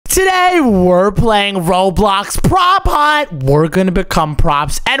Today, we're playing Roblox Prop Hunt. We're gonna become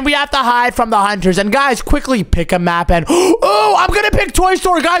props, and we have to hide from the hunters. And guys, quickly pick a map and... Oh, I'm gonna pick Toy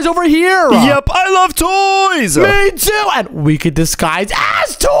Store, guys, over here. Yep, I love toys. Me too. And we could disguise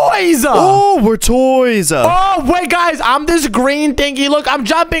as toys. Oh, we're toys. Oh, wait, guys, I'm this green thingy. Look, I'm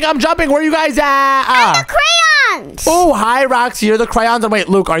jumping. Where are you guys at? I'm the crayons. Oh, hi, Roxy. You're the crayons. And wait,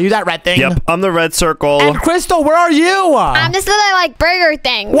 Luke, are you that red thing? Yep, I'm the red circle. And Crystal, where are you? I'm this little, like, burger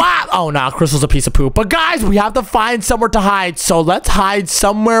thing. What? Oh, no, Crystal's a piece of poop. But, guys, we have to find somewhere to hide. So, let's hide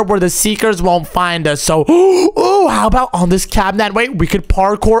somewhere where the seekers won't find us. So, ooh, how about on this cabinet? Wait, we could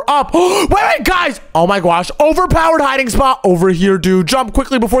parkour up. Wait, guys. Oh, my gosh. Overpowered hiding spot over here, dude. Jump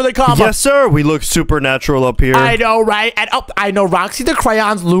quickly before they come. Yes, sir. We look supernatural up here. I know, right? And, oh, I know. Roxy the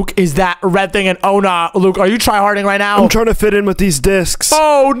crayons. Luke is that red thing. And, oh, nah. Luke, are you tryharding right now? I'm trying to fit in with these discs.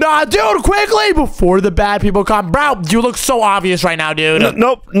 Oh, nah, dude. Quickly before the bad people come. Bro, you look so obvious right now, dude.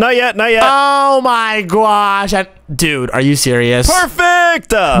 Nope, not yet. Oh my gosh. And, dude, are you serious? Perfect.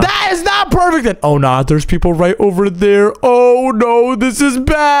 That is not perfect. And, oh, nah, there's people right over there. Oh, no, this is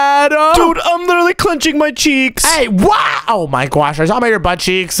bad. Dude, I'm literally clenching my cheeks. Hey, what? Oh, my gosh. I saw my your butt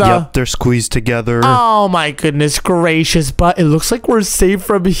cheeks. Yep, they're squeezed together. Oh, my goodness gracious. But it looks like we're safe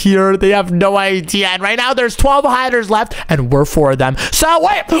from here. They have no idea. And right now, there's 12 hiders left, and we're 4 of them. So,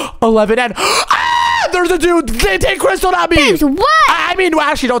 wait, 11 and... there's a dude. They take Crystal, not me. Babes, what? I mean, well,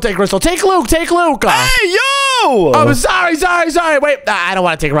 actually, don't take Crystal. Take Luke. Hey, yo! Oh, sorry. Wait, I don't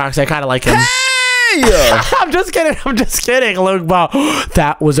want to take Roxy. I kind of like him. Hey! I'm just kidding, Luke. But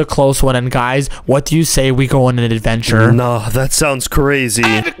that was a close one. And guys, what do you say we go on an adventure? No, that sounds crazy.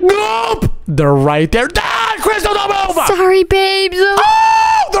 And nope, they're right there. Crystal, don't move. Sorry, babes.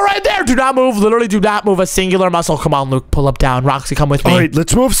 Oh, they're right there. Do not move. Literally, do not move a singular muscle. Come on, Luke. Pull up down. Roxy, come with me. All right,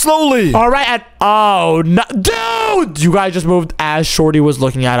 let's move slowly. All right, and oh, no, dude, you guys just moved as Shorty was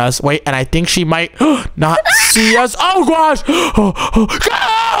looking at us. Wait, and I think she might not see us. Oh gosh.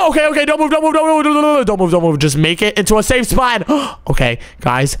 Okay, don't move. Just make it into a safe spot. Okay,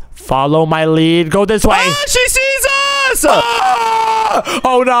 guys, follow my lead. Go this way. She sees us.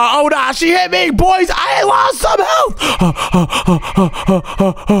 Oh no, she hit me. Boys, I lost some health.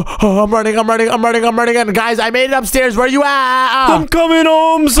 I'm running. And guys, I made it upstairs. Where you at? I'm coming,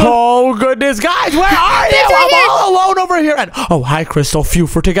 Holmes. Oh goodness, guys, where are you? I'm all alone over here. And oh, hi, Crystal. Phew,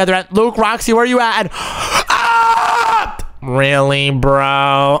 we're together. And Luke, Roxy, where you at? And really,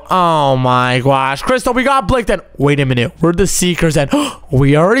 bro? Oh my gosh, Crystal, we got blicked. And wait a minute, we're the seekers, and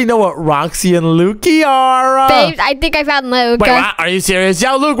we already know what Roxy and Lukey are. Babes, I think I found Luke. Wait, what? Are you serious?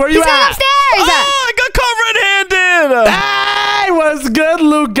 Yo, Luke, where you at? Upstairs. Oh, I got caught red-handed. Hey, what's good?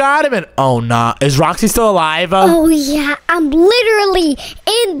 Luke got him. And oh nah, is Roxy still alive? Oh yeah, I'm literally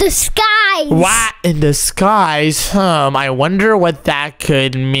in the skies. What? In the skies? I wonder what that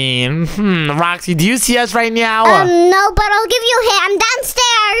could mean. Roxy, do you see us right now? No, but I'll give you a hint. I'm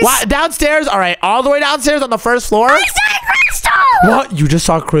downstairs. What? Downstairs? All right, all the way downstairs on the first floor? I saw Crystal. What? You just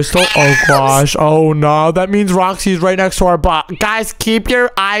saw Crystal? Oh gosh. Oh no, that means Roxy's right next to our butt. Guys, keep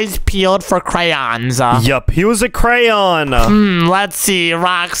your eyes peeled for crayons. Yup, he was a crayon. Let's see,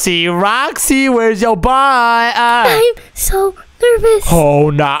 Roxy, where's your butt? I'm so nervous. Oh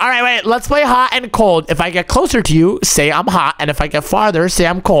no. All right, wait, let's play hot and cold. If I get closer to you, say I'm hot, and if I get farther, say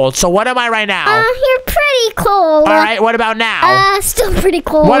I'm cold. So what am I right now? You're pretty cold. All right, what about now? Still pretty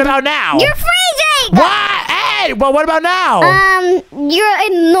cold. What about now? You're freezing. What? Hey, well, what about now? You're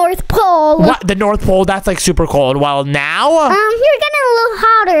in North Pole. What? The North Pole? That's like super cold. Well, now? You're getting a little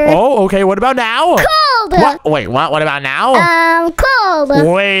hotter. Oh, okay. What about now? Cold. What? Wait, what? What about now? Cold.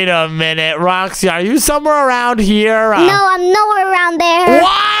 Wait a minute, Roxy. Are you somewhere around here? No, I'm nowhere around there.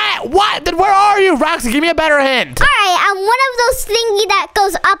 What? Then where are you, Roxy? Give me a better hint. All right, I'm one of those thingy that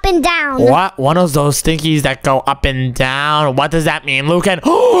goes up and down. What? One of those stinkies that go up and down? What does that mean, Luke? And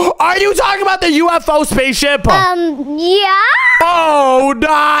are you talking about the UFO spaceship? Yeah. Oh,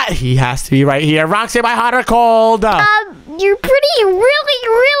 nah. He has to be right here. Roxy, am I hot or cold? You're really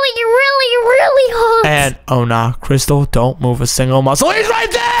hot. And, oh, nah. Crystal, don't move a single muscle. He's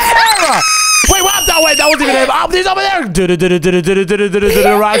right there! Wait, what? No, wait, that wasn't even him. Oh, he's over there.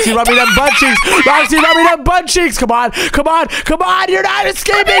 Roxy, rub me them butt cheeks. Come on. You're not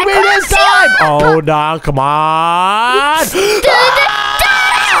escaping me this time. Oh, nah, come on.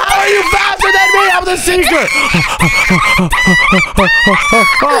 Are you faster than me? I'm the seeker.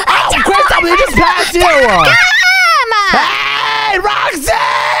 Oh, Crystal, he just passed you. Hey, Roxy!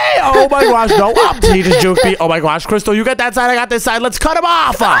 Oh my gosh, no. He just juked me. Oh my gosh, Crystal, you get that side, I got this side. Let's cut him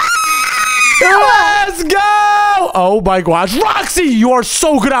off. Let's go! Oh my gosh, Roxy, you are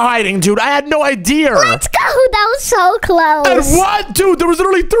so good at hiding, dude. I had no idea. Let's go. That was so close. And what, dude? There was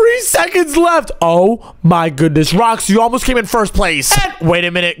literally 3 seconds left. Oh my goodness, Roxy, you almost came in first place. And wait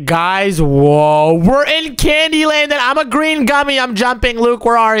a minute, guys. Whoa, we're in Candyland, and I'm a green gummy. I'm jumping. Luke,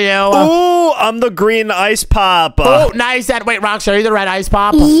 where are you? Ooh, I'm the green ice pop. Oh, nice. And wait, Roxy, are you the red ice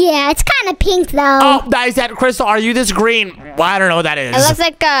pop? Yeah, it's kind of pink though. Oh, nice. And Crystal, are you this green? Well, I don't know what that is. It looks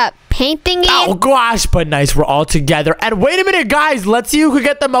like a paint thingy. Oh gosh, but nice, we're all together. And wait a minute, guys, let's see who could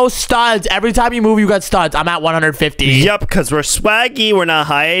get the most studs. Every time you move, you got studs. I'm at 150. Yep, because we're swaggy. We're not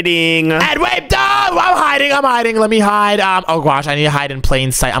hiding. And wait, no, I'm hiding. Let me hide. Oh gosh, I need to hide in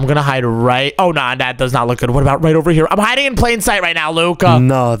plain sight. I'm gonna hide right. Oh no, that does not look good. What about right over here? I'm hiding in plain sight right now, Luke.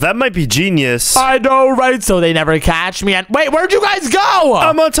 No, that might be genius. I know, right? So they never catch me. And wait, where'd you guys go?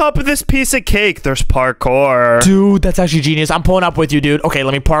 I'm on top of this piece of cake. There's parkour. Dude, that's actually genius. I'm pulling up with you, dude. Okay,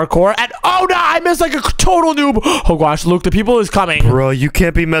 let me parkour. And oh no, I missed like a total noob. Oh gosh, Luke, the people is coming. Bro, you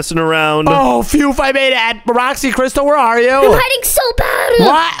can't be messing around. Oh, phew, I made it. And Roxy, Crystal, where are you? I'm hiding so bad.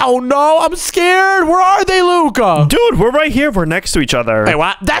 What? Oh no, I'm scared. Where are they, Luca? Dude, we're right here. We're next to each other. Wait,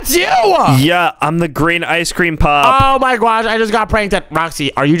 what? That's you! Yeah, I'm the green ice cream pop. Oh my gosh, I just got pranked. At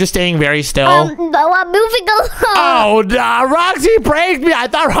Roxy, are you just staying very still? No, I'm moving along. Oh, nah, Roxy pranked me. I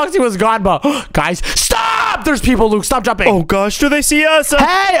thought Roxy was gone, but guys, stop! There's people, Luke. Stop jumping. Oh gosh, do they see us?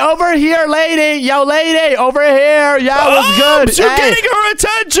 Hey, over here, lady. Yo, lady, over here. Yeah, what's good? You're Hey. getting her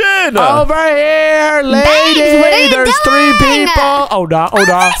attention. Over here, lady. Babes, what are you There's 3 doing? people. Oh, no. Oh,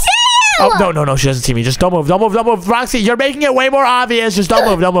 no. I see you. Oh, no, she doesn't see me. Just don't move. Don't move. Roxy, you're making it way more obvious. Just don't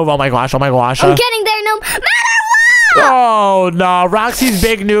move. Oh, my gosh. I'm getting there no matter what. Oh, no. Roxy's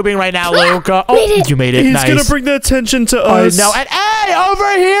big noobing right now, Luca. Oh, Made it. you made it. He's nice. gonna bring the attention to I us. know. And hey,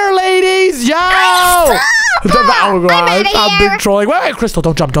 over here, ladies. Yo. Oh, God. I'm outta I'm here. big trolling. Wait, Crystal,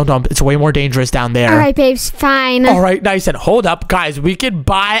 don't jump. It's way more dangerous down there. All right, babes, fine. All right, nice. And hold up, guys. We could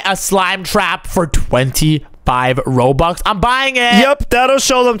buy a slime trap for 25 Robux. I'm buying it. Yep, that'll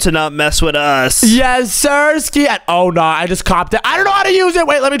show them to not mess with us. Yes, sir. Ski. And oh no, I just copped it. I don't know how to use it.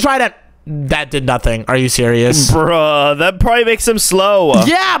 Wait, let me try that. That did nothing. Are you serious? Bruh, that probably makes them slow.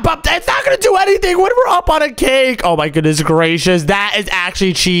 Yeah, but it's not gonna do anything when we're up on a cake. Oh my goodness gracious, that is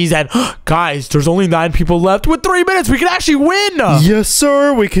actually cheese. And guys, there's only 9 people left. With 3 minutes, we can actually win. Yes,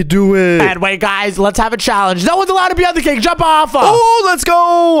 sir, we could do it. And wait, guys, let's have a challenge. No one's allowed to be on the cake. Jump off. Oh, let's go.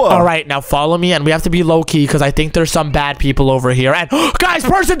 All right, now follow me, and we have to be low key because I think there's some bad people over here. And guys,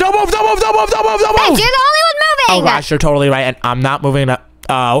 person, don't move. Babes, you're the only one moving. Oh gosh, you're totally right, and I'm not moving.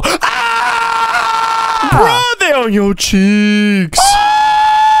 Oh. Bro, they on your cheeks.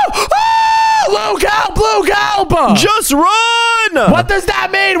 Luke, help! Just run. What does that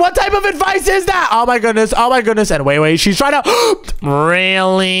mean? What type of advice is that? Oh my goodness. And wait, she's trying to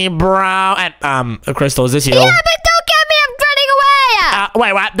really, bro. And Crystal, is this you? Yeah, but don't get me. I'm running away.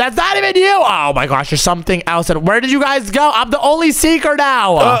 Wait, what? That's not even you. Oh my gosh, there's something else. And where did you guys go? I'm the only seeker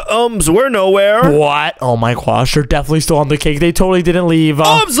now. We're nowhere. What? Oh my gosh, they're definitely still on the cake. They totally didn't leave.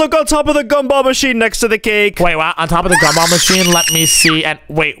 Look on top of the gumball machine next to the cake. Wait, what? On top of the gumball machine? Let me see. And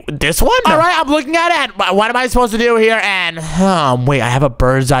wait, this one? All right, I'm looking at it. What am I supposed to do here? And wait, I have a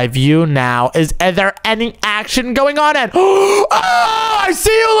bird's eye view now. Is there any action going on? And oh, I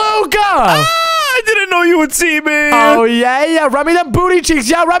see you, Luca. I didn't know you would see me. Oh yeah. Rub me them booty cheeks.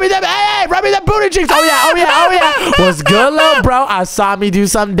 Yeah, rub me them. Hey, rub me them booty cheeks. Oh yeah. What's good, little bro? I saw me do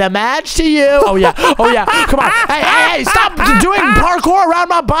some damage to you. Oh yeah. Come on. Hey, stop doing parkour around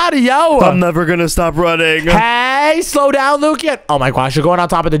my body, yo. I'm never gonna stop running. Hey, slow down, Luke. Oh my gosh, you're going on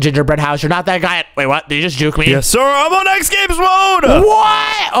top of the gingerbread house. You're not that guy. Wait, what? Did you just juke me? Yes, sir. I'm on X Games mode.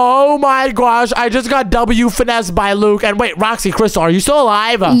 What? Oh my gosh, I just got W finessed by Luke. And wait, Roxy, Crystal, are you still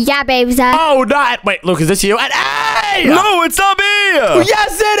alive? Yeah, babes. Oh, not. Wait, Luke, is this you? And hey! No, it's not me.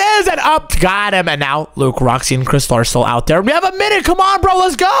 Yes, it is. And up, got him. And now Luke, Roxy, and Crystal are still out there. We have a minute. Come on, bro.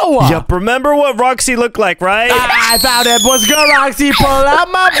 Let's go. Yep. Remember what Roxy looked like, right? I found it. What's good, Roxy? Pull out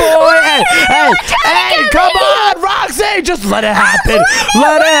my boy. Hey, come on, Roxy. Just let it happen.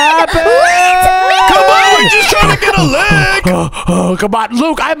 Let it happen. Come on, we're just trying to get a lick. Oh, come on,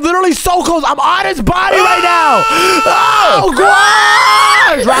 Luke. I'm literally so close. I'm on his body right now. Oh,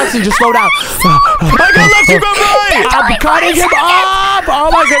 gosh. Roxy, just slow down. I got left, you got right. I'm cutting him off. Oh,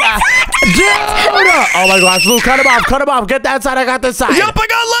 my goodness. Dude. Oh, my gosh. Luke, cut him off. Get that side. I got this side. Yep, I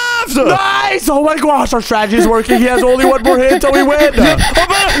got left. Nice. Oh, my gosh. Our strategy is working. He has only one more hit until we win. Get him.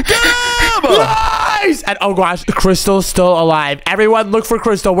 Nice. face. And oh gosh, Crystal's still alive. Everyone look for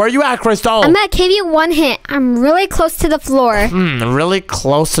Crystal. Where are you at, Crystal? I'm gonna give you one hint. I'm really close to the floor. Really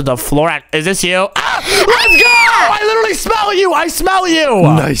close to the floor. Is this you? Let's go! I literally smell you. I smell you.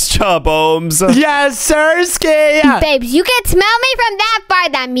 Nice job, Ohms. Yes, sir, Ski. Babes, you can smell me from that far.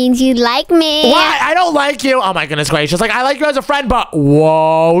 That means you like me. Why? I don't like you. Oh my goodness gracious. Like, I like you as a friend, but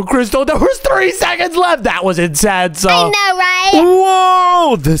whoa, Crystal, there was 3 seconds left. That was intense. I know, right?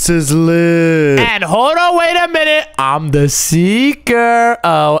 Whoa, this is lit. And hold on, wait a minute. I'm the seeker.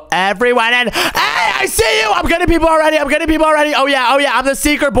 Oh, everyone. And hey, I see you. I'm getting people already. Oh yeah, I'm the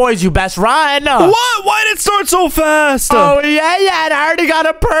seeker, boys. You best run. What? Why did it start so fast? Oh yeah, and I already got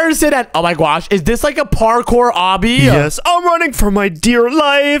a person. And oh my gosh, is this like a parkour obby? Yes, I'm running for my dear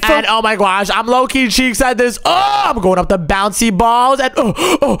life. And oh my gosh, I'm low-key cheeks at this. Oh, I'm going up the bouncy balls. And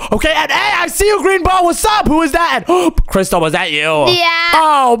okay. And hey, I see you, green ball. What's up? Who is that? And Crystal, was that you? Yeah.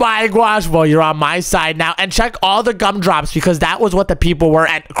 Oh my gosh. Well, you're on my side now. And check all the gumdrops because that was what the people were.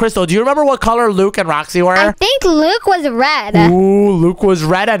 And Crystal, do you remember what color Luke and Roxy were? I think Luke was red. Ooh, Luke was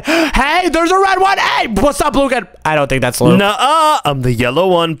red. And hey, there's a red one. Hey, what's up, Luke? And I don't think that's Luke. Nuh-uh, I'm the yellow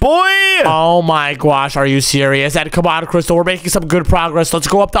one, boy. Oh my gosh, are you serious? And come on, Crystal, we're making some good progress. Let's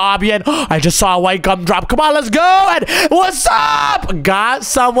go up the obby. And I just saw a white gumdrop. Come on, let's go. And what's up? Got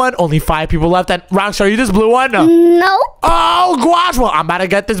someone. Only 5 people left. And Rox, are you this blue one? No. Oh gosh, well, I'm about to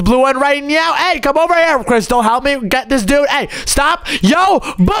get this blue one right now. Hey, come over here, Crystal. Help me get this dude. Hey, stop. Yo,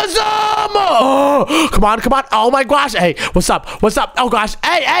 bosom. Oh, come on. Oh my gosh. Hey, what's up? Oh gosh.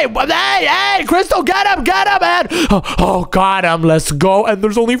 Hey, Crystal, get him, man. Oh, got him. Let's go. And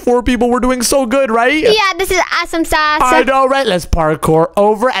there's only 4 people. We're doing so good, right? Yeah, this is awesome sauce. I know, right? Let's parkour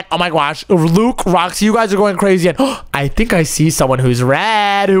over. And oh my gosh, Luke, Roxy, you guys are going crazy. And I think I see someone who's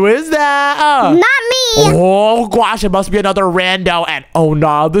red. Who is that? Not me. Oh gosh, it must be another rando. And oh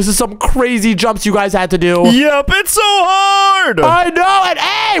no, this is some crazy jumps you guys had to do. Yep, it's so hard. I know. And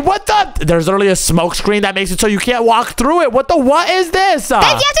hey, what the? There's literally a smoke screen that makes it so you can't walk through it. What is this? Babes, you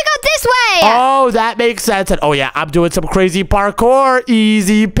have to go this way. Oh, that makes sense. And oh yeah, I'm doing some crazy parkour.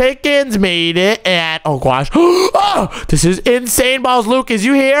 Easy pickings, made it. And oh gosh, oh, this is insane balls. Luke, is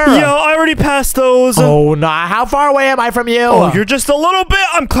you here? Yeah, I already passed those. Oh nah, how far away am I from you? Oh, you're just a little bit.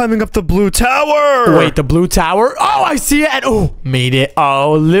 I'm climbing up the blue tower. Wait, the blue tower? Oh, I see it. And oh, made it.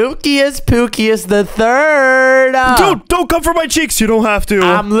 Oh, Lucius Pookius the third. Dude, don't come for my cheeks. You don't have to.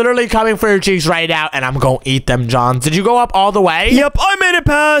 I'm literally coming for your cheeks right now, and I'm gonna eat them, Johns. Did you go up all the way? Yep, I made it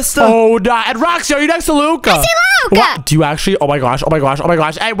past. Oh, nah. And Roxy, are you next to Luke? I see Luke. What? Do you actually? Oh my gosh.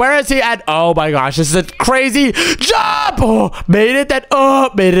 Hey, where is he? And oh my gosh, this is a crazy jump. Oh, made it. Then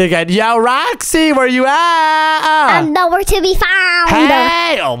made it again. Yo, Roxy, where you at? I'm nowhere to be found.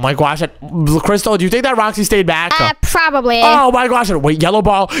 Hey! Oh my gosh. Crystal, do you think that Roxy stayed back? Probably. Oh my gosh. Wait, yellow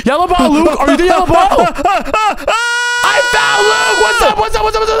ball. Luke, are you the yellow ball? I found Luke. What's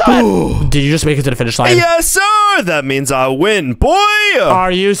up? Did you just make it to the finish line? Yes, sir. That means I win, boy.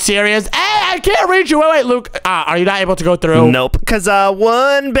 Are you serious? Hey, I can't reach you. Wait, Luke. Are you not able to go through? Nope, because I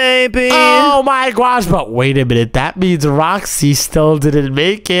won, baby. Oh my gosh. But wait a minute. That means Roxy still didn't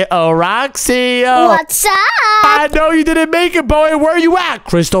make it. Oh, Roxy. What's up? I know you didn't make it, boy. Where are you at?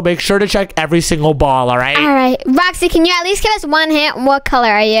 Crystal, make sure to check every single ball, all right? All right. Roxy, can you at least give us one hint? What color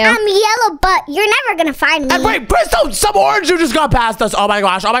are you? I'm yellow, but you're never gonna find me. And wait, Crystal, some orange you just got past us. Oh my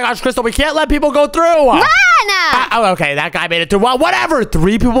gosh, Crystal, we can't let people go through. Run! Okay, that guy made it through. Well, whatever.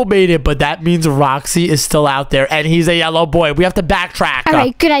 3 people made it, but that means Roxy is still out there, and he's a yellow boy. We have to backtrack. All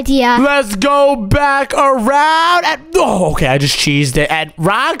right, good idea. Let's go back around. And okay, I just cheesed it. And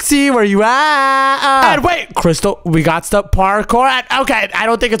Roxy, where you at? And wait, Crystal, we got stuff parkour. And okay, I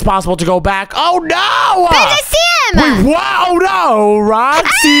don't think it's possible to go back. Oh no! Babes, I see him. Wait, wow, no,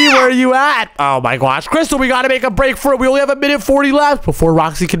 Roxy, where you at? Oh my gosh, Crystal, we gotta make a break for it. We only have 1:40 left before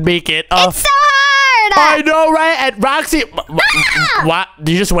Roxy can make it. It's so hard. I know, right? And Roxy, what?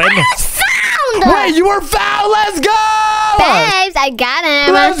 Did you just win? Found. Wait, you were found. Let's go. Babes, I got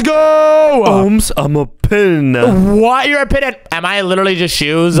him. Let's go. Ohms, I'm a pin. What? You're a pin? Am I literally just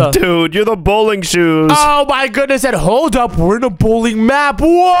shoes? Dude, you're the bowling shoes. Oh my goodness. And hold up. We're in a bowling map.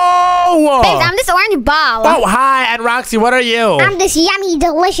 Whoa. Babes, I'm this orange ball. Oh, hi. And Roxy, what are you? I'm this yummy,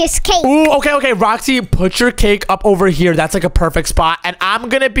 delicious cake. Ooh, okay. Roxy, put your cake up over here. That's like a perfect spot. And I'm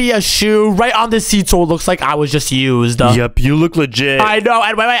going to be a shoe right on the seat so it looks like I was just used. Yep, you look legit. I know.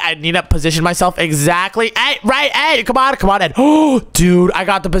 And wait. I need to position myself exactly. Hey, right. Hey, come on. And oh, dude, I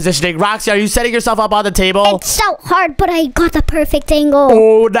got the positioning. Roxy, are you setting yourself up on the table? It's so hard, but I got the perfect angle.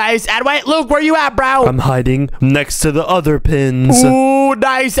 Oh, nice. And wait, Luke, where you at, bro? I'm hiding next to the other pins. Oh,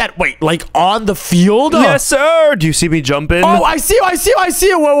 nice. And wait, like on the field? Yes, sir. Do you see me jumping? Oh, I see you.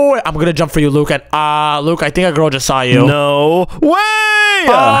 Wait. I'm gonna jump for you, Luke. And Luke, I think a girl just saw you. No. Wait.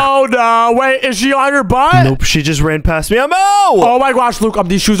 Oh no! Wait, is she on your butt? Nope, she just ran past me. I'm out. Oh my gosh, Luke!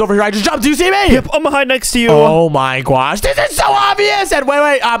 These shoes over here. I just jumped. Do you see me? Yep, I'm gonna hide next to you. Oh my gosh, this is so obvious. And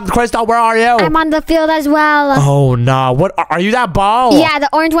wait, Crystal, where are you? I'm on the field as well. Oh no! What are you? That ball? Yeah, the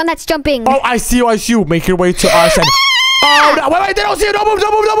orange one that's jumping. Oh, I see you. Make your way to us and. Oh no! Wait! They don't see you! Don't move!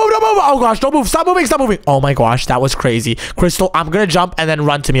 Oh gosh! Don't move! Stop moving! Oh my gosh! That was crazy. Crystal, I'm gonna jump and then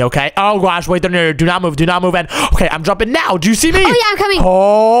run to me. Okay? Oh gosh! Wait! They're near you. Do not move! And okay, I'm jumping now. Do you see me? Oh yeah, I'm coming.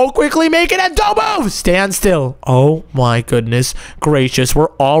 Oh, quickly make it and don't move! Stand still. Oh my goodness gracious! We're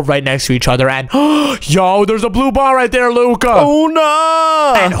all right next to each other and yo, there's a blue ball right there, Luca. Oh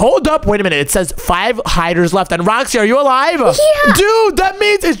no! And hold up! Wait a minute. It says 5 hiders left. And Roxy, are you alive? Yeah. Dude, that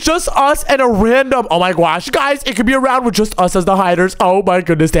means it's just us and a random. Oh my gosh, guys! It could be a round with just us as the hiders. Oh my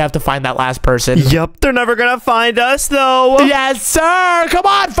goodness, they have to find that last person. Yep, they're never gonna find us though. Yes, sir. Come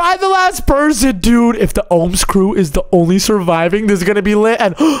on, find the last person, dude. If the Ohms crew is the only surviving, this is gonna be lit.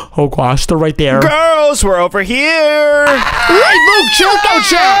 And oh gosh, they're right there. Girls, we're over here. Hey, Luke,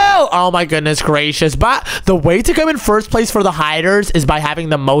 chill. Oh my goodness gracious. But the way to come in first place for the hiders is by having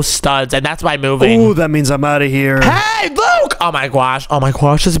the most studs, and that's by moving. Ooh, that means I'm out of here. Hey, Luke! Oh my gosh,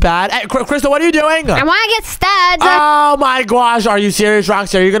 this is bad. Hey, Crystal, what are you doing? I want to get studs. Oh my gosh, are you serious,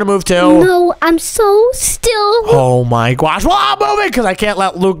 Roxy? Are you gonna move too? No, I'm so still. Oh my gosh. Well, I'm moving because I can't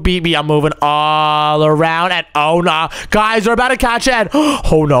let Luke beat me. I'm moving all around. And oh no. Guys, we're about to catch it.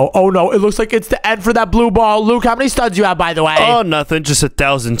 Oh no. It looks like it's the end for that blue ball. Luke, how many studs you have, by the way? Oh, nothing. Just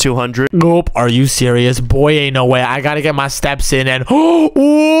 1,200. Nope. Are you serious? Boy, ain't no way. I gotta get my steps in. And ooh,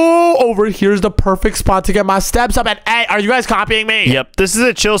 over here's the perfect spot to get my steps up. And hey, are you guys copying me? Yep, this is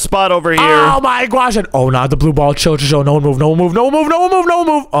a chill spot over here. Oh my gosh. And oh no, the blue ball. Chill. No one move.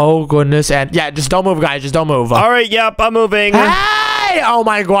 Oh goodness. And yeah, just don't move, guys. Just don't move. All right, yep, I'm moving. Hey! Oh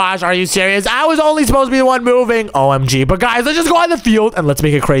my gosh, are you serious? I was only supposed to be the one moving. OMG. But guys, let's just go on the field and let's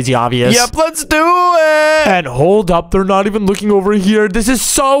make it crazy obvious. Yep, let's do it. And hold up, they're not even looking over here. This is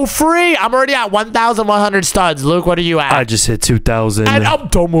so free. I'm already at 1,100 studs. Luke, what are you at? I just hit 2,000. And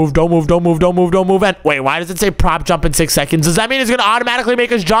don't move. And wait, why does it say prop jump in 6 seconds? Does that mean it's gonna automatically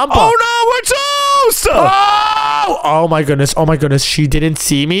make us jump? Oh no, we're toast! Oh my goodness. She didn't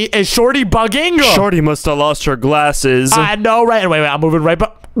see me. Is Shorty bugging? Shorty must have lost her glasses. I know, right? Wait, I'm moving right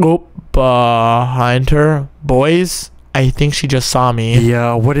behind her. Boys, I think she just saw me.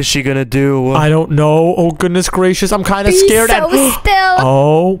 Yeah, what is she gonna do? I don't know. Oh, goodness gracious. I'm kind of scared. So still.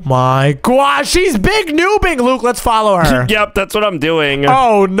 Oh, my gosh. She's big noobing. Luke, let's follow her. Yep, that's what I'm doing.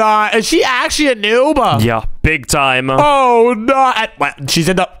 Oh, nah. Is she actually a noob? Yeah, big time. Oh, nah. She's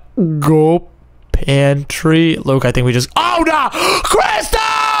in the pantry. Luke, I think we just... Oh, no! Crystal!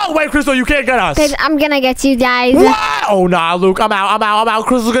 Wait, Crystal, you can't get us. Babe, I'm gonna get you guys. What? Oh, nah, Luke, I'm out.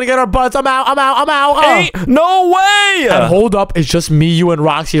 Crystal's gonna get our butts. I'm out. Hey, no way! And hold up, it's just me, you, and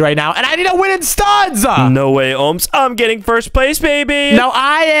Roxy right now, and I need to win in studs! No way, Ohms. I'm getting first place, baby! No,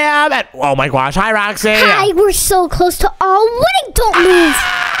 I am! And, oh my gosh, hi, Roxy! Hi, we're so close to all winning. Don't move.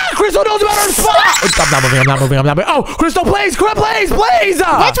 Crystal knows about her spot! I'm not moving. Oh, Crystal, please! That's what I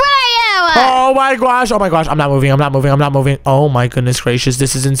am! Oh my gosh, I'm not moving. Oh my goodness gracious,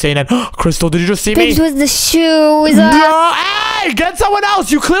 this is insane. And Crystal, did you just see me? Babes with the shoes. No, hey, get someone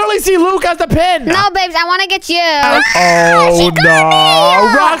else. You clearly see Luke as the pin. No, babes, I want to get you. Oh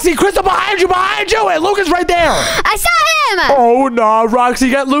no, Roxy, Crystal, behind you. And Luke is right there. I saw him. Oh no, Roxy,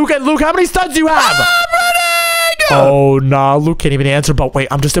 get Luke. And Luke, how many studs do you have? I'm running! Oh no, Luke can't even answer. But wait,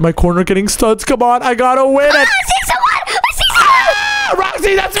 I'm just in my corner getting studs. Come on, I gotta win it. I see someone.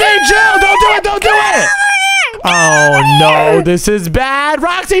 Roxy, that's me. Chill. Don't do it. Oh no, this is bad.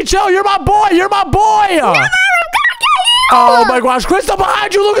 Roxy, chill. You're my boy. Oh my gosh, Crystal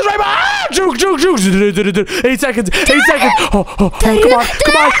behind you. Luke is right behind you. Juke. 8 seconds. Oh, come on. 5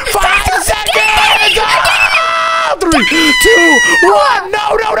 seconds. 3, 2, 1. No.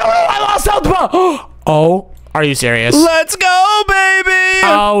 I lost health. Oh. Are you serious? Let's go, baby!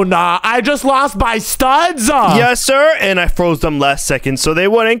 Oh, nah. I just lost by studs. Yes, sir. And I froze them last second so they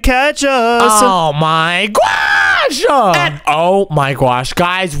wouldn't catch us. Oh, my gosh. And, oh, my gosh.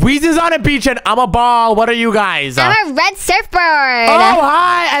 Guys, Weezy's on a beach and I'm a ball. What are you guys? I'm a red surfboard. Oh,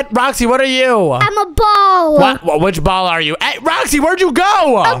 hi. And Roxy, what are you? I'm a ball. What? Which ball are you? Hey, Roxy, where'd you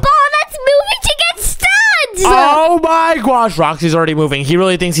go? A ball that's moving to get studs. Oh, my gosh. Roxy's already moving. He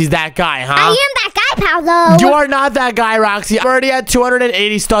really thinks he's that guy, huh? I am that guy, pal, though. You are not that guy, Roxy. I'm already at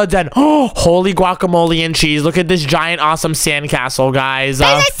 280 studs and holy guacamole and cheese. Look at this giant, awesome sandcastle, guys.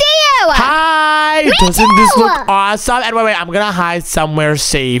 Guys, I see you. Hi. Doesn't this look awesome? And wait, I'm going to hide somewhere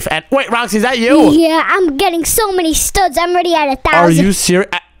safe. And wait, Roxy, is that you? Yeah, I'm getting so many studs. I'm already at 1,000. Are you serious?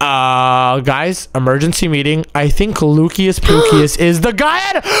 Guys, emergency meeting. I think Lucius Pucius is the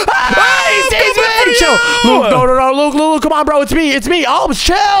guy. He sees me. Chill. Luke, no. Luke, come on, bro. It's me. Oh,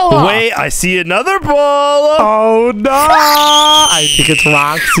 chill. Wait, I see another ball. Oh, no. I think it's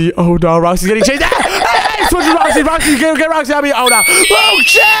Roxy. Oh, no. Roxy's getting chased. Hey, switch to Roxy. Roxy, get Roxy out of me. Oh, no. Luke,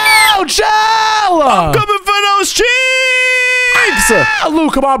 chill. I'm coming for those cheeks.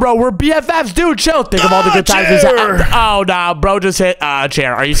 Luke, come on, bro. We're BFFs, dude. Chill. Think of all the good times we've had. Oh, no. Bro just hit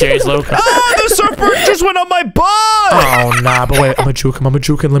chair. Are you serious, Luke? The surfer just went on my butt. Oh, nah. But wait, I'm a juke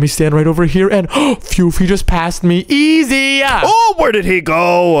him. Let me stand right over here. And phew, he just passed me. Easy. Oh, where did he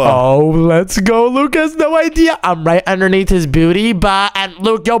go? Oh, let's go. Luke has no idea. I'm right underneath his booty. And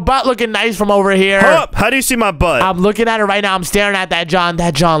Luke, your butt looking nice from over here. How do you see my butt? I'm looking at it right now. I'm staring at that John.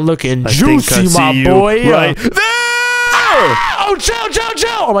 That John looking I juicy, my boy. Right there. Oh, chill.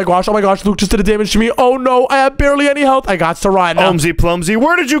 Oh my gosh. Luke just did a damage to me. Oh no, I have barely any health. I got to run. Plumsy,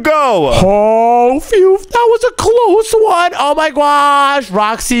 where did you go? Oh, phew, that was a close one. Oh my gosh.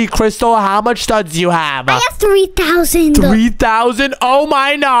 Roxy, Crystal, how much studs do you have? I have 3,000. 3,000? Oh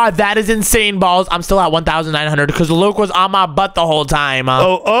my god, that is insane, balls. I'm still at 1,900 because Luke was on my butt the whole time.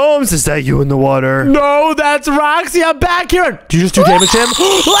 Is that you in the water? No, that's Roxy. I'm back here. Did you just do damage to him?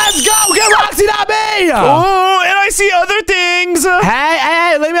 Let's go. Get Roxy, not me. Oh, and I see other things.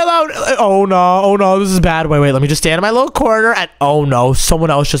 Hey, leave me alone. Oh no, this is bad. Wait, let me just stand in my little corner. And oh no, someone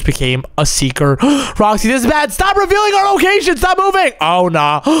else just became a seeker. Roxy, this is bad. Stop revealing our location. Stop moving. Oh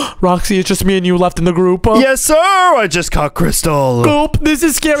no. Roxy, it's just me and you left in the group. Yes, sir. I just caught Crystal. Oop, this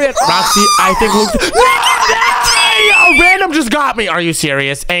is scary. Roxy, I think Luke... A random just got me. Are you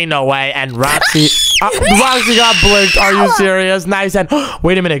serious? Ain't no way. And Roxy... Roxy got blinked. Are you serious? Nice. And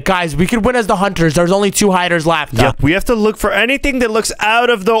wait a minute, guys. We could win as the hunters. There's only 2 hiders left. Yep. We have to look for anything that looks out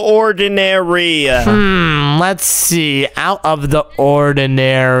of the ordinary. Let's see. Out of the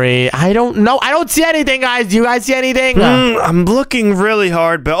ordinary. I don't know. I don't see anything, guys. Do you guys see anything? I'm looking really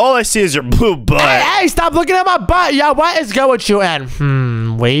hard, but all I see is your blue butt. Hey, stop looking at my butt. Yeah, what is going with you?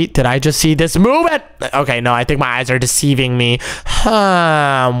 And wait, did I just see this movement? Okay, no, I think my eyes are deceiving me.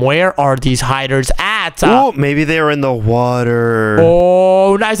 Where are these hiders at? Oh, maybe they were in the water.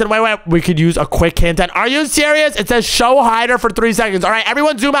 Oh, nice. And wait, we could use a quick hint. And are you serious? It says show hider for 3 seconds. All right,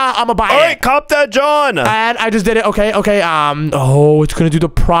 everyone zoom out. I'm gonna buy it. All right, cop that, John. And I just did it. Okay. Oh, it's gonna do the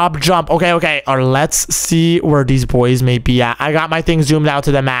prop jump. Okay. Or let's see where these boys may be at. I got my thing zoomed out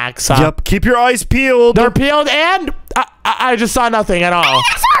to the max. Yep, keep your eyes peeled. They're peeled, and I just saw nothing at all. I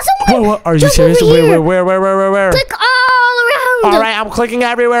saw someone. What? Are you serious? Where? Click all around. All right, I'm clicking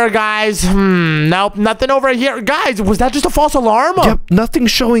everywhere, guys. Nope, nothing over here. Guys, was that just a false alarm? Yep,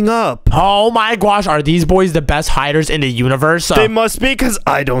 nothing's showing up. Oh my gosh, are these boys the best hiders in the universe? They must be, because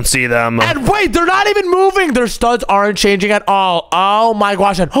I don't see them. And wait, they're not even moving. Their studs aren't changing at all. Oh my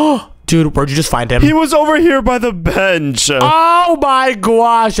gosh, and dude, where'd you just find him? He was over here by the bench. Oh my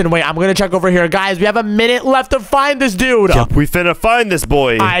gosh. And wait, I'm gonna check over here. Guys, we have a minute left to find this dude. Yep, we finna find this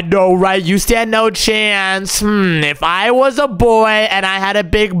boy. I know, right? You stand no chance. If I was a boy and I had a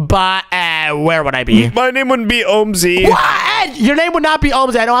big butt, where would I be? My name wouldn't be Omzy. What? Your name would not be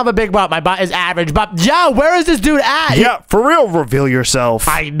Omzy. I don't have a big butt. My butt is average. But yeah, where is this dude at? Yeah, for real, reveal yourself.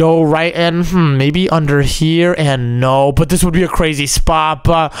 I know, right? And maybe under here. And no, but this would be a crazy spot.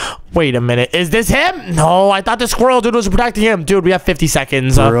 But wait a minute. Is this him? No, I thought the squirrel dude was protecting him. Dude, we have 50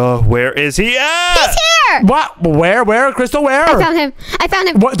 seconds. Bro, where is he at? He's here. What? Where? Crystal, where? I found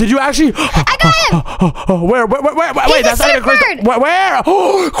him. What? Did you actually? I got him. Where? Wait, that's not even Crystal. Where?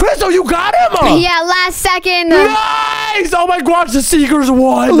 Oh, Crystal, you got him. Yeah, last second. Nice. Oh my gosh, the Seekers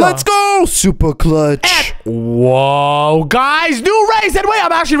won. Let's go. Super clutch. Whoa, guys, new race. And wait,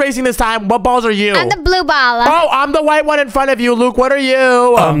 I'm actually racing this time. What balls are you? I'm the blue ball. Oh, I'm the white one in front of you. Luke, what are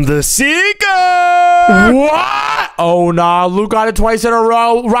you? I'm the Seeker. What? Oh, nah. Luke got it twice in a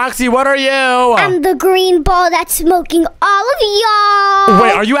row. Roxy, what are you? I'm the green ball that's smoking all of y'all.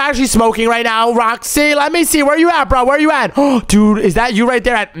 Wait, are you actually smoking right now, Roxy? Let me see. Where are you at, bro? Where are you at? Oh, dude, is that you right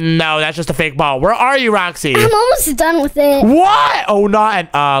there? No, that's just just a fake ball. Where are you, Roxy? I'm almost done with it. What? Oh, no.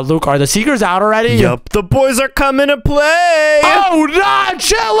 And Luke, are the Seekers out already? Yup, the boys are coming to play. Oh, no.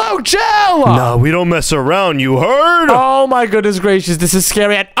 Chill, Luke, chill. No, we don't mess around, you heard? Oh, my goodness gracious. This is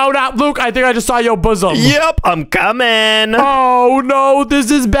scary. And, oh, no. Luke, I think I just saw your bosom. Yep, I'm coming. Oh, no.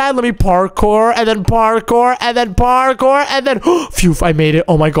 This is bad. Let me parkour, and then parkour, and then parkour, and then... Phew, I made it.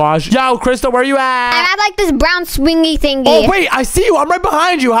 Oh, my gosh. Yo, Crystal, where are you at? I'm at like this brown swingy thingy. Oh, wait. I see you. I'm right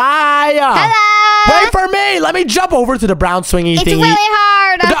behind you. Hi. Hello. Wait for me. Let me jump over to the brown swingy It's thingy. really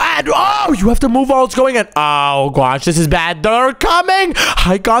hard. Oh, you have to move while it's going in. Oh, gosh. This is bad. They're coming.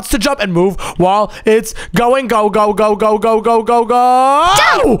 I got to jump and move while it's going. Go, go, go, go, go, go, go, go.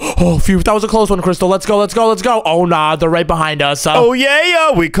 Oh, phew. That was a close one, Crystal. Let's go, let's go, let's go. Oh, nah. They're right behind us. Oh,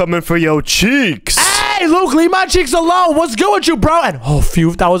 yeah. We coming for your cheeks. Hey, Luke, leave my cheeks alone. What's good with you, bro? And, oh,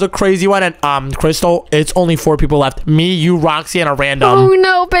 phew. That was a crazy one. And, Crystal, it's only 4 people left. Me, you, Roxy, and a random. Oh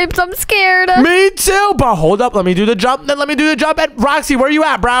no, babes, I'm scared. Me too. But hold up. Let me do the jump. Then let me do the jump. And, Roxy, where you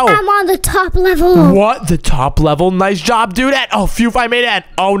at, bro? I'm on the top level. What? The top level? Nice job, dude. And, oh, phew, I made it. And,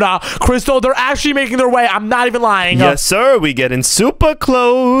 oh, no. Crystal, they're actually making their way. I'm not even lying. Yes, sir. We getting super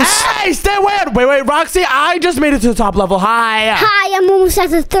close. Hey, stay away. Wait, Roxy, I just made it to the top level. Hi. Hi, I'm almost at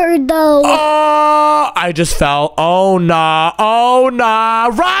the 3rd though. Oh, I just fell. Oh, nah. Oh, nah.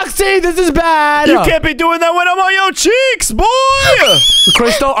 Roxy, this is bad. You can't be doing that when I'm on your cheeks, boy.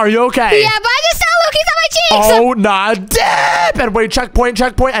 Crystal, are you okay? Yeah, but I just saw Loki's on my cheeks. Oh, nah. Dip. And wait, checkpoint.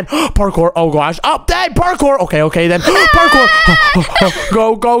 And parkour. Oh, gosh. Oh, dang, parkour. Okay, then. Parkour.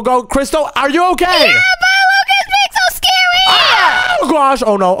 Go. Crystal, are you okay? Yeah, but Lucas being so scary. Oh gosh!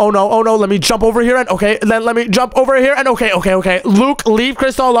 Oh no! Let me jump over here and okay. Then let me jump over here and okay. Luke, leave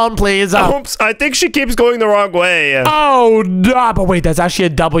Crystal alone, please. Oops! I think she keeps going the wrong way. Oh, nah, but wait, that's actually a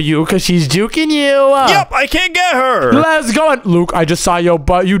W because she's juking you. Yep, I can't get her. Let's go. And Luke, I just saw you,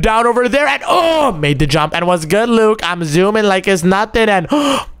 but you down over there and oh, made the jump and was good, Luke. I'm zooming like it's nothing and.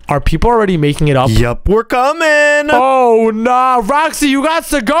 Are people already making it up? Yep, we're coming. Oh, nah. Roxy, you got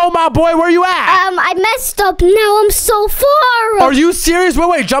to go, my boy. Where you at? I messed up. Now I'm so far. Are you serious?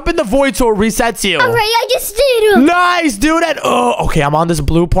 Wait. Jump in the void so it resets you. All right, I just did. Nice, dude. And oh, okay, I'm on this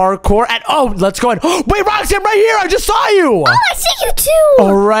blue parkour. And oh, let's go. And wait, Roxy, I'm right here. I just saw you. Oh, I see you too.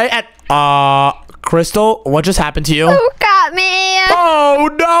 All right. And Crystal, what just happened to you? Who got me? Oh,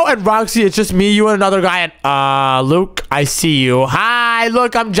 no. And Roxy, it's just me, you, and another guy. And Luke, I see you. Hi,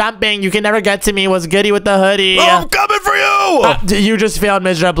 look, I'm jumping. You can never get to me. What's goody with the hoodie? Oh, I'm coming for you. You just failed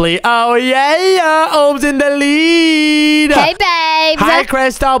miserably. Oh, yeah. Ohm's in the lead. Hey, babes. Hi,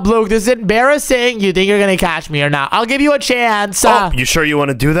 Crystal. Luke, this is embarrassing. You think you're going to catch me or not? I'll give you a chance. Oh, you sure you want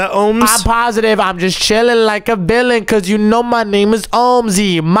to do that, Ohms? I'm positive. I'm just chilling like a villain because you know my name is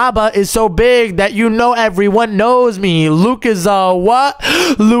Ohmsy. My butt is so big that you know everyone knows me. Luke is a what?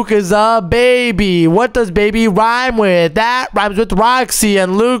 Luke is a baby. What does baby rhyme with? That rhymes with Roxy,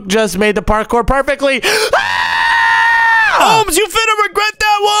 and Luke just made the parkour perfectly. Ohms, you finna regret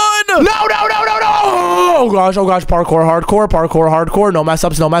that one. No. Oh gosh. Parkour hardcore. No mess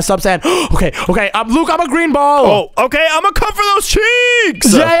ups. And okay. Luke, I'm a green ball. Oh, okay. I'm gonna come for those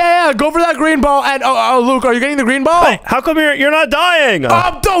cheeks. Yeah. Go for that green ball. And Luke, are you getting the green ball? Hey, how come you're not dying?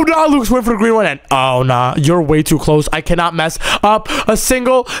 No, Luke's went for the green one. And oh nah, you're way too close. I cannot mess up a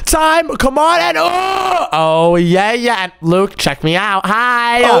single time. Come on. And oh yeah. And Luke, check me out.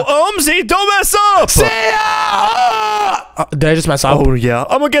 Hi. Oh, Ohmsy, don't mess up. See ya. Did I just mess up? Oh yeah,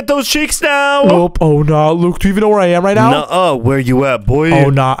 I'm gonna get those cheeks now. Nope. Oh no, Luke, do you even know where I am right now? Nuh-uh, where you at, boy? Oh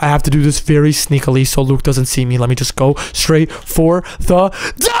no, I have to do this very sneakily so Luke doesn't see me. Let me just go straight for the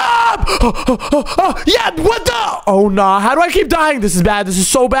top. Yeah, what the? Oh no, how do I keep dying? This is bad. This is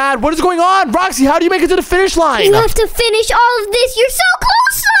so bad. What is going on? Roxy, how do you make it to the finish line? You have to finish all of this. You're so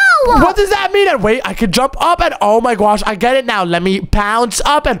close now. What does that mean? And wait, I can jump up and oh my gosh, I get it now. Let me pounce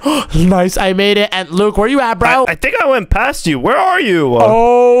up and nice, I made it. And Luke, where you at, bro? I think I went past you. Where are you?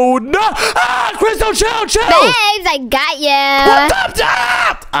 Oh no! Crystal, chill! Babes, I got you. What the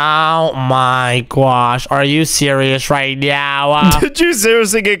top? Oh my gosh, are you serious right now? Did you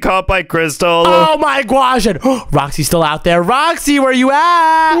seriously get caught by Crystal? Oh my gosh! And Roxy's still out there. Roxy, where you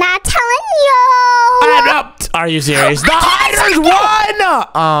at? Not telling you. Are you serious? The hiders won!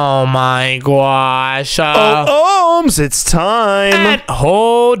 Oh my gosh. Ohms, it's time. And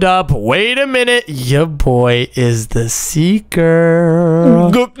hold up, wait a minute. Your boy is the seeker.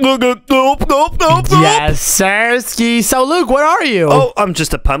 Nope. Yes, Sirski. So, Luke, what are you? Oh, I'm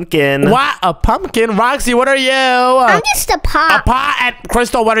just a pumpkin. What? A pumpkin? Roxy, what are you? I'm just a A pop. pot. And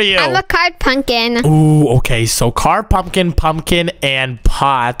Crystal, what are you? I'm a card pumpkin. Ooh, okay. So, car, pumpkin, and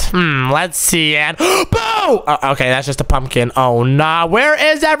pot. Let's see. And boo! Okay, that's just a pumpkin. Oh, nah. Where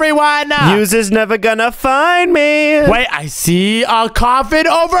is everyone? Yous is never gonna find me. Wait, I see a coffin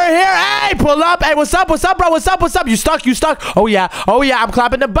over here. Hey, pull up. Hey, what's up? What's up, bro? What's up? What's up? You stuck? You stuck? Oh, yeah. Oh, yeah. I'm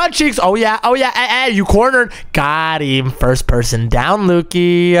clapping the butt cheeks. Oh, yeah. Oh, yeah. Hey, you cornered. Got him. First person down,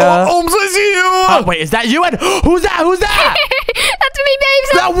 Lukey. Oh, I see you. Wait, is that you? And who's that? Who's that? That's me, babes.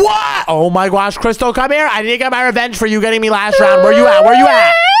 That what? Oh, my gosh. Crystal, come here. I need to get my revenge for you getting me last round. Where you at? Where you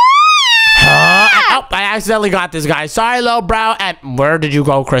at? Oh, I accidentally got this guy. Sorry, little bro. And where did you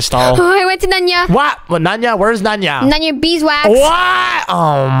go, Crystal? Oh, I went to Nanya. What? Nanya? Where's Nanya? Nanya beeswax. What?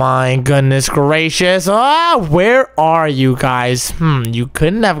 Oh my goodness gracious. Where are you guys? You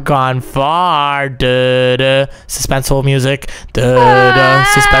couldn't have gone far. Duh. Suspenseful music. Duh.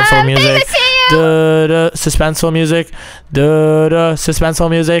 Suspenseful music. Duh. Suspenseful music. Duh. Suspenseful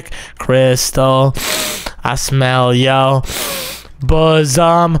music. Crystal, I smell yo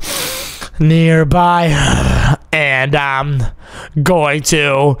bosom nearby, and I'm going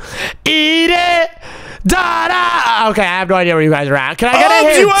to eat it. Da-da! Okay, I have no idea where you guys are at. Can I get a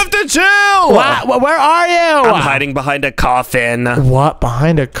hint? You have to chill. What? Where are you? I'm hiding behind a coffin. What?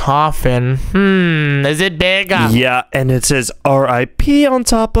 Behind a coffin? Is it big? Yeah, and it says R.I.P. on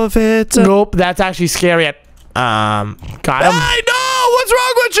top of it. Nope, that's actually scary. Got him. Hey, no! What's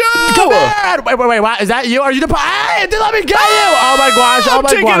wrong with you? Come here! Wait, what? Is that you? Are you the... Hey, let me get you! Oh my gosh, oh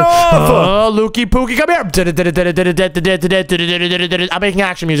my gosh. Oh, Lukey Pookie, come here. I'm making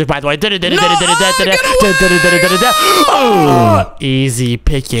action music, by the way. Easy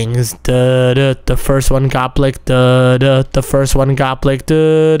pickings. The first one got blicked. The first one got blicked.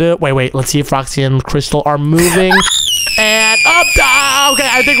 Wait, let's see if Roxy and Crystal are moving. And up. Okay,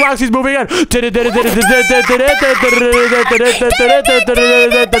 I think Roxy's moving in.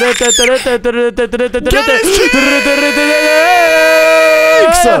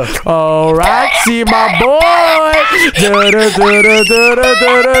 Oh, Roxy, my boy.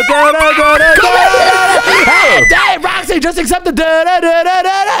 Hey, dang, Roxy, just accept the.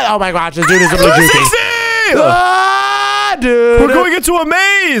 Oh my gosh, this dude is really juicy. We're going into a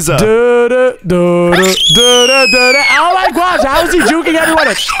maze. Oh my gosh, how is he juking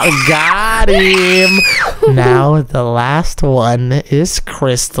everyone? Got him. Now the last one is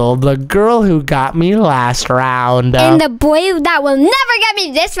Crystal, the girl who got me last round. And the boy that will never get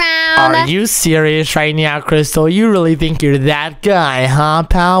me this round. Are you serious right now, Crystal? You really think you're that guy, huh,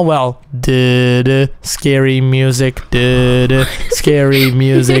 pal? Well, scary music, scary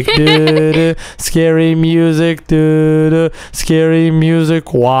music, scary music, scary music.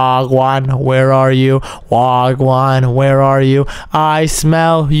 Wagwan, where are you? Wagwan, where are you? I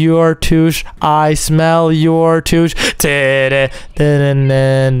smell your touche. I smell your touche. Crystal,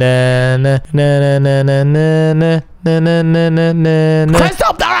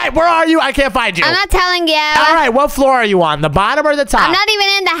 all right, where are you? I can't find you. I'm not telling you. All right, what floor are you on? The bottom or the top? I'm not even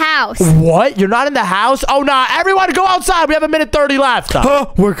in the house. What? You're not in the house? Oh, nah. Everyone go outside. We have 1:30 left.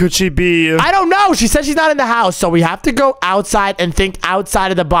 Where could she be? I don't know. She said she's not in the house, so we have to go outside and think outside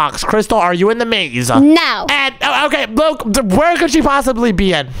of the box. Crystal, are you in the maze? No. And, okay, look, where could she possibly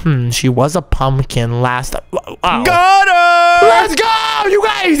be in? She was a pumpkin last. Got her! Let's go! You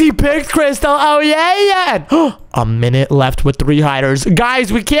guys, he picked Crystal. Oh, yeah. A minute left with 3 hiders.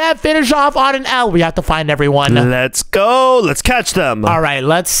 Guys, we can't finish off on an L. We have to find everyone. Let's go. Let's catch them. All right,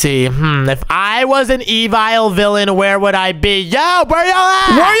 let's see. If I was an evil villain, where would I be? Yo, where y'all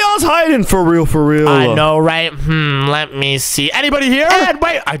at? Where y'all's hiding for real? I know, right? Let me see. Anybody here? And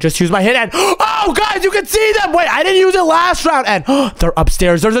wait, I just used my hit and oh, guys, you can see them. Wait, I didn't use it last round. And they're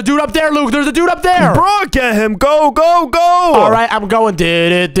upstairs. There's a dude up there, Luke. There's a dude up there. Bro, get him. Go. All right, I'm going.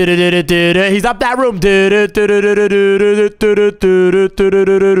 He's up that room.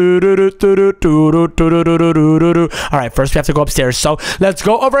 All right, first we have to go upstairs. So let's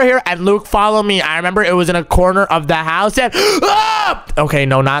go over here and Luke, follow me. I remember it was in a corner of the house. And okay,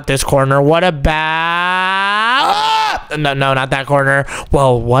 no, not this corner. What about no, not that corner.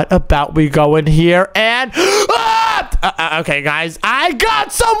 Well, what about we go in here and okay, guys, I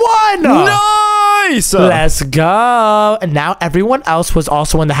got someone. Nice. Let's go. And now everyone else was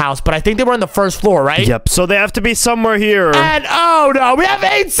also in the house, but I think they were on the first floor, right? Yep. So they have to be somewhere here. And oh no, we have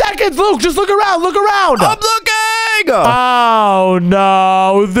 8 seconds. Luke, just look around. Look around. I'm looking. Oh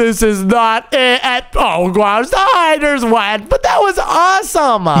no, this is not it. Oh gosh, the hiders went, but that was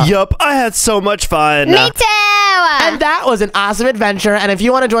awesome. Yup, I had so much fun. Me too. And that was an awesome adventure. And if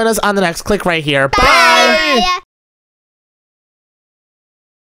you want to join us on the next, click right here. Bye. Bye.